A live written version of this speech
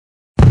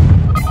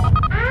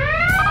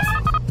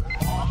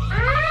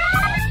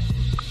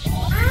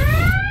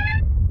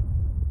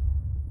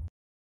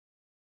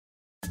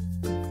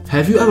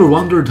Have you ever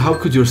wondered how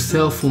could your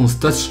cell phone's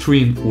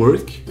touchscreen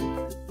work?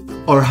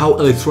 Or how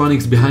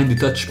electronics behind the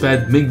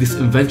touchpad make this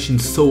invention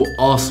so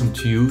awesome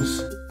to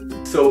use?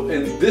 So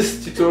in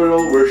this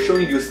tutorial we're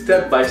showing you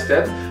step by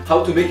step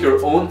how to make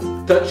your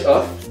own touch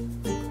off,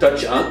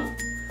 touch on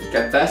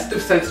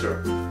capacitive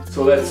sensor.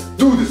 So let's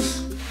do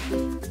this!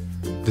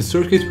 The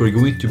circuit we're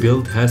going to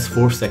build has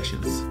 4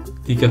 sections.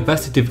 The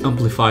capacitive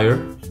amplifier,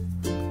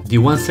 the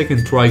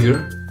 1-second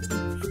trigger,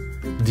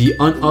 the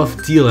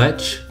on-off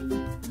D-latch,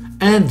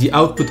 and the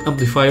output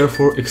amplifier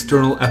for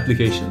external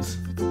applications.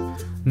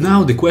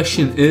 Now the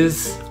question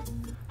is,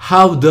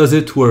 how does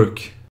it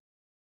work?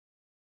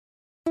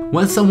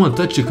 When someone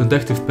touches a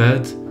conductive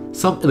pad,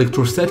 some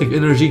electrostatic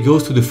energy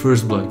goes to the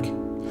first block.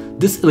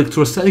 This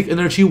electrostatic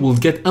energy will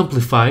get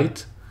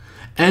amplified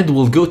and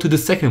will go to the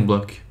second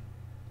block.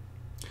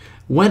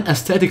 When a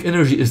static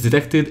energy is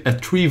detected, a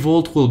 3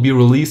 volt will be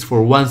released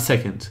for 1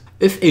 second.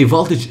 If a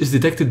voltage is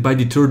detected by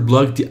the third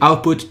block, the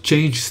output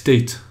changes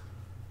state.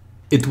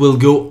 It will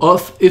go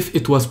off if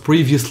it was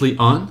previously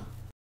on,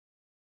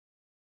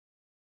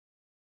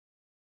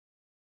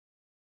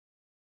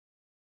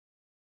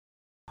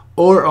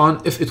 or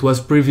on if it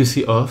was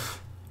previously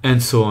off,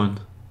 and so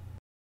on.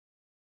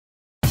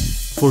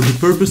 For the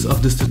purpose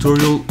of this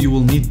tutorial, you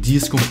will need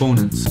these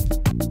components.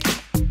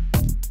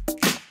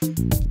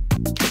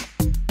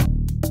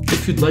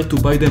 If you'd like to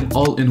buy them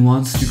all in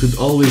once, you could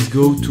always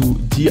go to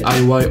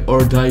DIY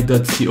or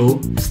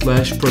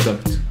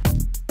die.co/product.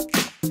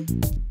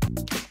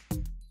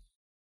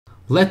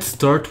 Let's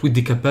start with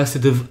the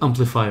capacitive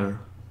amplifier.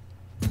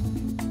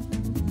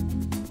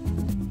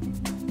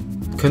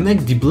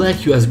 Connect the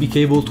black USB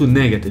cable to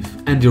negative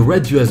and the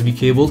red USB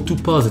cable to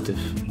positive.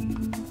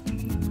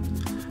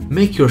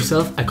 Make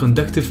yourself a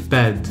conductive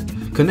pad.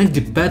 Connect the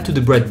pad to the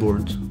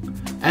breadboard.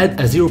 Add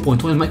a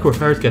 0.1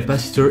 microfarad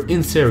capacitor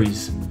in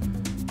series.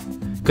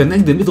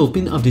 Connect the middle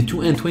pin of the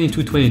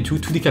 2N2222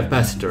 to the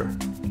capacitor.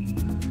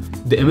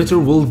 The emitter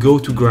will go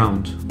to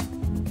ground.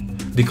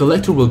 The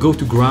collector will go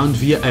to ground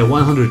via a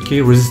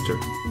 100K resistor.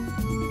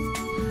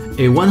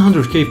 A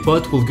 100K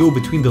pot will go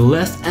between the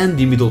last and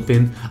the middle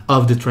pin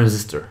of the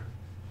transistor.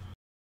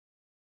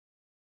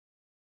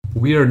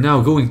 We are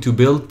now going to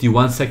build the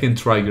 1-second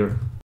trigger.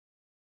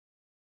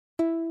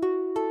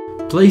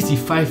 Place the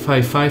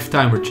 555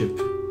 timer chip.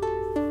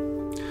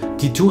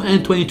 The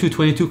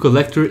 2N2222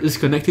 collector is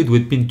connected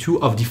with pin 2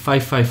 of the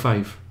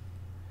 555.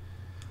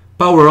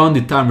 Power on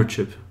the timer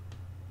chip.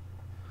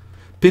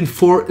 Pin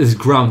 4 is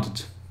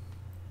grounded.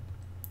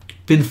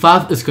 Pin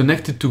 5 is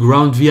connected to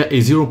ground via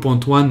a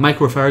 0.1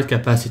 microfarad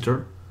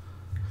capacitor.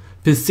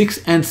 Pin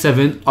 6 and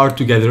 7 are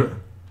together.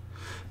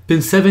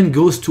 Pin 7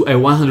 goes to a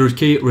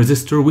 100K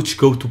resistor which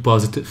go to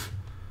positive.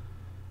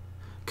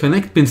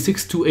 Connect pin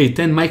 6 to a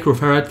 10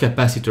 microfarad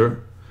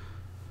capacitor.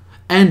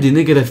 And the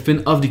negative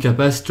pin of the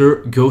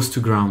capacitor goes to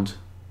ground.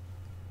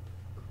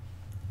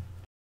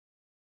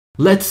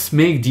 Let's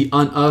make the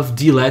on-off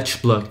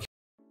D-latch block.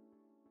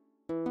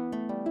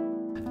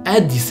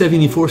 Add the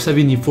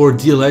 7474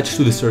 D-latch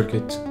to the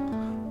circuit.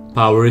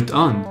 Power it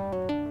on.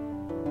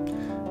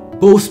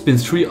 Both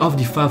pins 3 of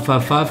the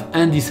 555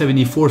 and the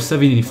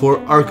 7474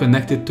 are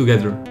connected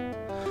together.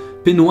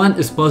 Pin 1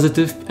 is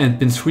positive and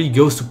pin 3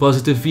 goes to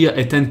positive via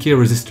a 10K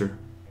resistor.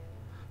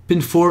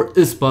 Pin 4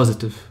 is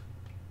positive.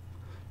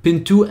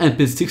 Pin 2 and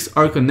pin 6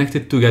 are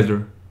connected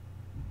together.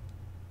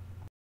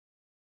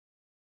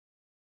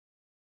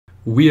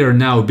 We are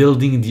now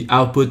building the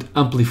output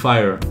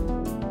amplifier.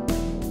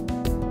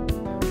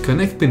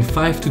 Connect pin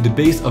 5 to the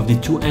base of the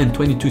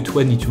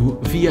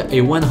 2N2222 via a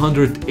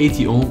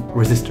 180 ohm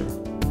resistor.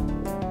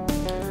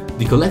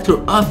 The collector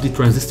of the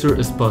transistor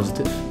is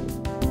positive.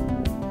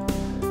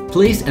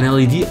 Place an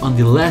LED on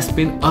the last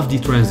pin of the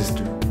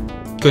transistor.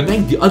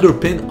 Connect the other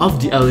pin of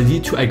the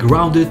LED to a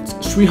grounded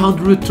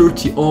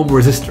 330 ohm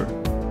resistor.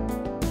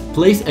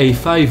 Place a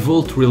 5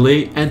 volt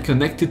relay and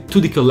connect it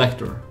to the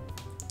collector.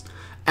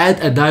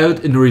 Add a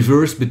diode in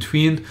reverse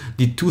between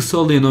the 2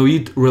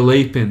 solenoid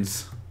relay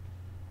pins.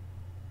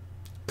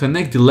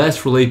 Connect the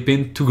last relay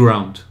pin to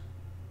ground.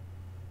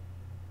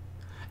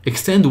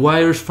 Extend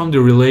wires from the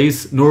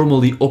relay's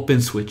normally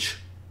open switch.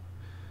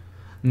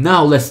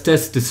 Now let's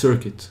test the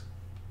circuit.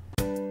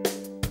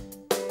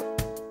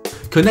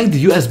 Connect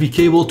the USB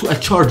cable to a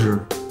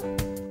charger.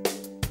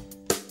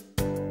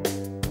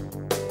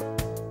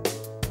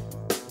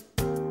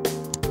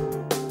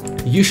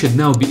 You should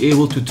now be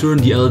able to turn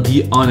the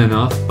LED on and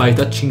off by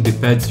touching the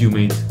pads you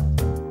made.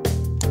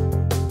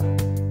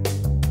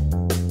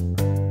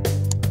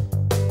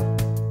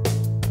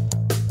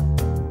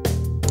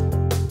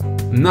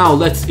 Now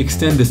let's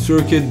extend the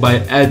circuit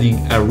by adding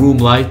a room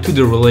light to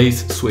the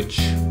relay's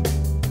switch.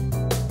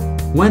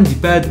 When the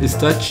pad is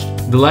touched,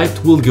 the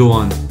light will go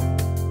on.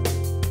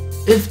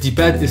 If the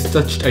pad is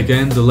touched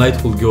again, the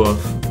light will go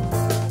off.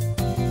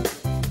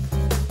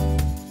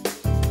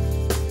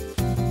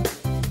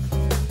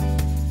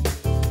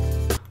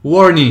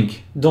 Warning!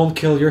 Don't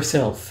kill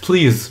yourself.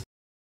 Please.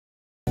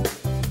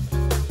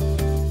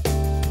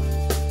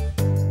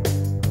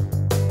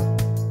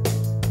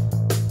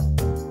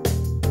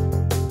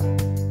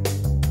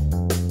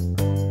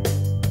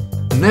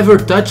 never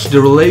touch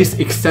the relay's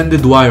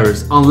extended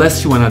wires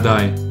unless you wanna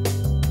die.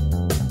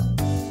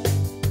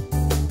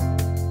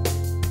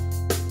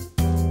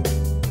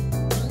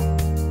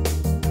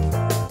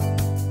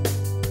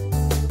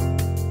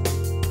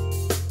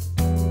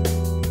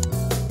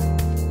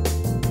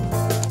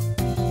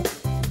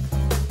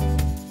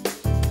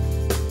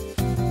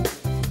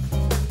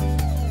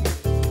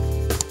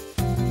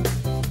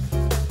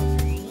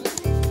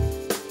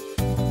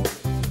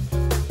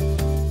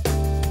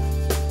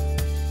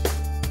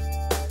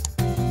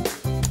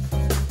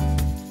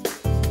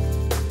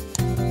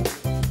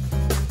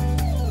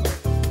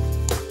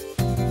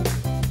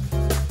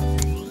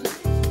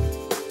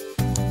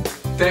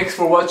 Thanks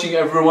for watching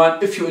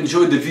everyone. If you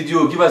enjoyed the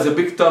video, give us a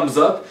big thumbs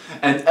up,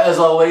 and as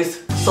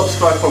always,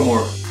 subscribe for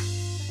more.